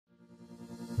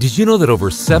Did you know that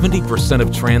over 70%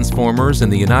 of transformers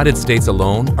in the United States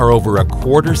alone are over a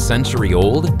quarter century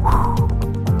old?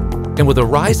 And with a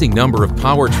rising number of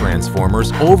power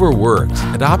transformers overworked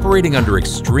and operating under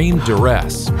extreme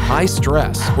duress, high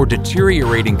stress, or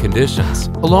deteriorating conditions,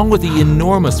 along with the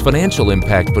enormous financial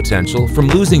impact potential from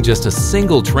losing just a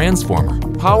single transformer,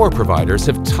 power providers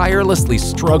have tirelessly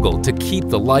struggled to keep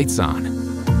the lights on.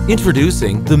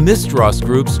 Introducing the MISTRAS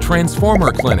Group's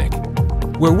Transformer Clinic,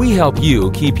 where we help you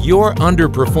keep your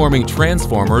underperforming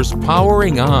transformers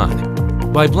powering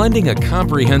on by blending a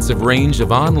comprehensive range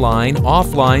of online,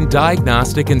 offline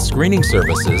diagnostic and screening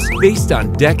services based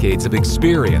on decades of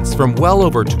experience from well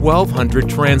over 1,200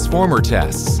 transformer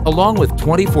tests, along with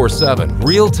 24/7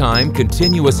 real-time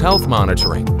continuous health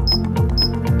monitoring.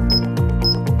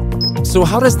 So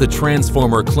how does the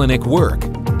Transformer Clinic work?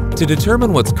 To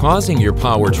determine what's causing your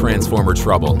power transformer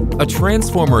trouble, a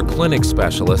Transformer Clinic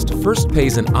specialist first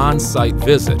pays an on-site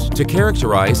visit to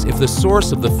characterize if the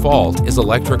source of the fault is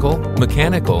electrical,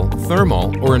 mechanical,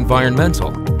 thermal, or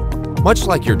environmental. Much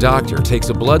like your doctor takes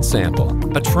a blood sample,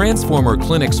 a Transformer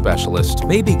Clinic specialist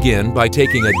may begin by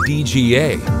taking a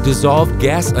DGA, dissolved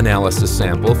gas analysis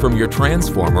sample from your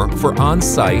transformer for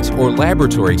on-site or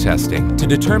laboratory testing to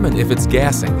determine if it's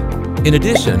gassing. In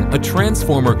addition, a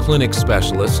Transformer Clinic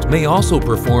specialist may also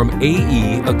perform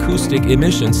AE acoustic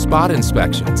emission spot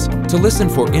inspections to listen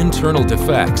for internal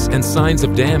defects and signs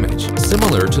of damage,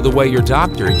 similar to the way your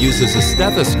doctor uses a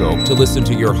stethoscope to listen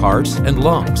to your heart and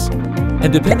lungs.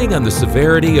 And depending on the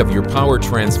severity of your power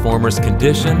transformer's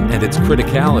condition and its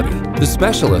criticality, the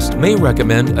specialist may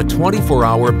recommend a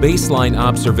 24-hour baseline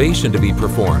observation to be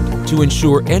performed to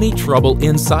ensure any trouble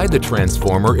inside the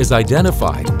transformer is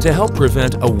identified to help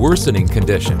prevent a worsening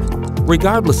condition.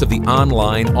 Regardless of the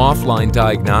online, offline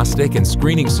diagnostic and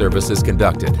screening services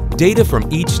conducted, data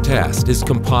from each test is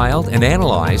compiled and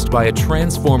analyzed by a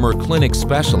Transformer Clinic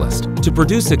specialist to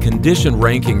produce a condition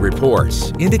ranking report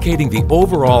indicating the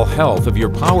overall health of your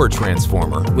power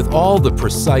transformer with all the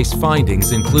precise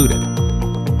findings included.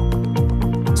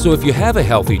 So if you have a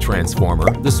healthy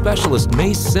transformer, the specialist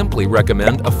may simply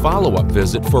recommend a follow-up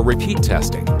visit for repeat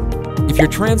testing. If your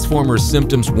transformer's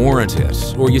symptoms warrant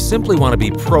it, or you simply want to be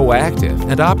proactive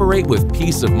and operate with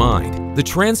peace of mind, the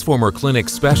Transformer Clinic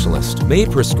specialist may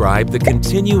prescribe the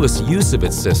continuous use of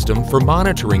its system for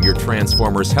monitoring your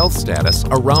transformer's health status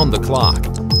around the clock.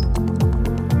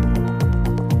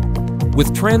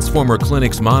 With Transformer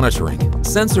Clinic's monitoring,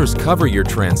 sensors cover your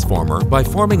transformer by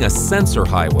forming a sensor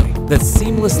highway that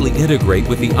seamlessly integrate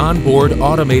with the onboard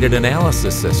automated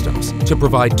analysis systems to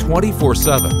provide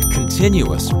 24/7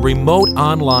 continuous remote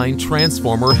online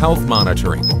transformer health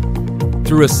monitoring.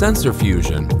 Through a sensor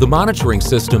fusion, the monitoring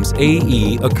system's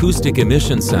AE acoustic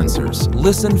emission sensors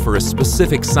listen for a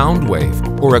specific sound wave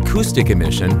or acoustic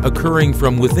emission occurring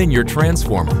from within your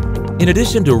transformer. In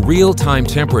addition to real-time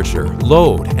temperature,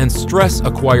 load, and stress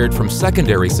acquired from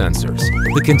secondary sensors,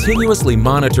 the continuously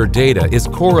monitored data is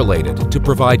correlated to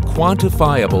provide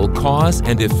quantifiable cause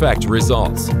and effect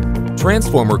results.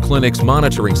 Transformer Clinic's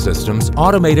monitoring system's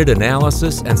automated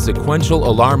analysis and sequential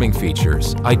alarming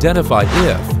features identify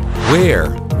if, where,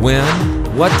 when,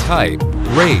 what type,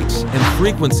 rate, and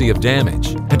frequency of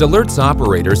damage, and alerts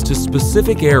operators to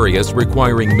specific areas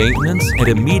requiring maintenance and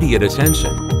immediate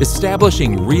attention,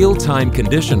 establishing real-time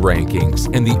condition rankings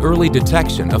and the early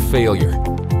detection of failure.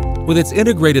 With its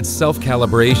integrated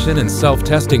self-calibration and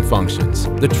self-testing functions,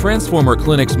 the Transformer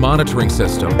Clinic's monitoring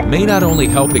system may not only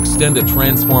help extend a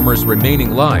transformer's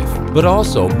remaining life, but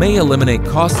also may eliminate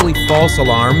costly false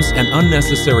alarms and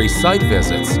unnecessary site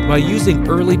visits by using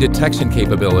early detection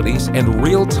capabilities and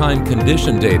real-time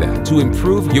condition data to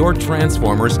improve your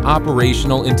transformer's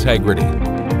operational integrity.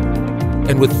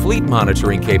 And with fleet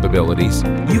monitoring capabilities,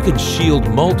 you can shield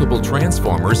multiple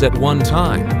transformers at one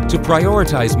time to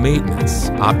prioritize maintenance,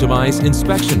 optimize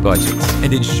inspection budgets,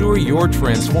 and ensure your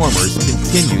transformer's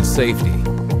continued safety.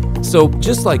 So,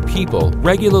 just like people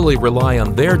regularly rely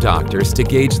on their doctors to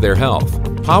gauge their health,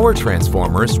 power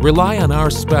transformers rely on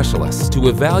our specialists to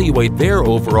evaluate their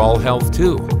overall health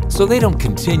too, so they don't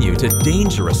continue to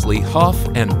dangerously huff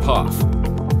and puff.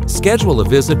 Schedule a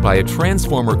visit by a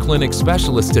Transformer Clinic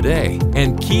specialist today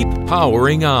and keep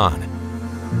powering on.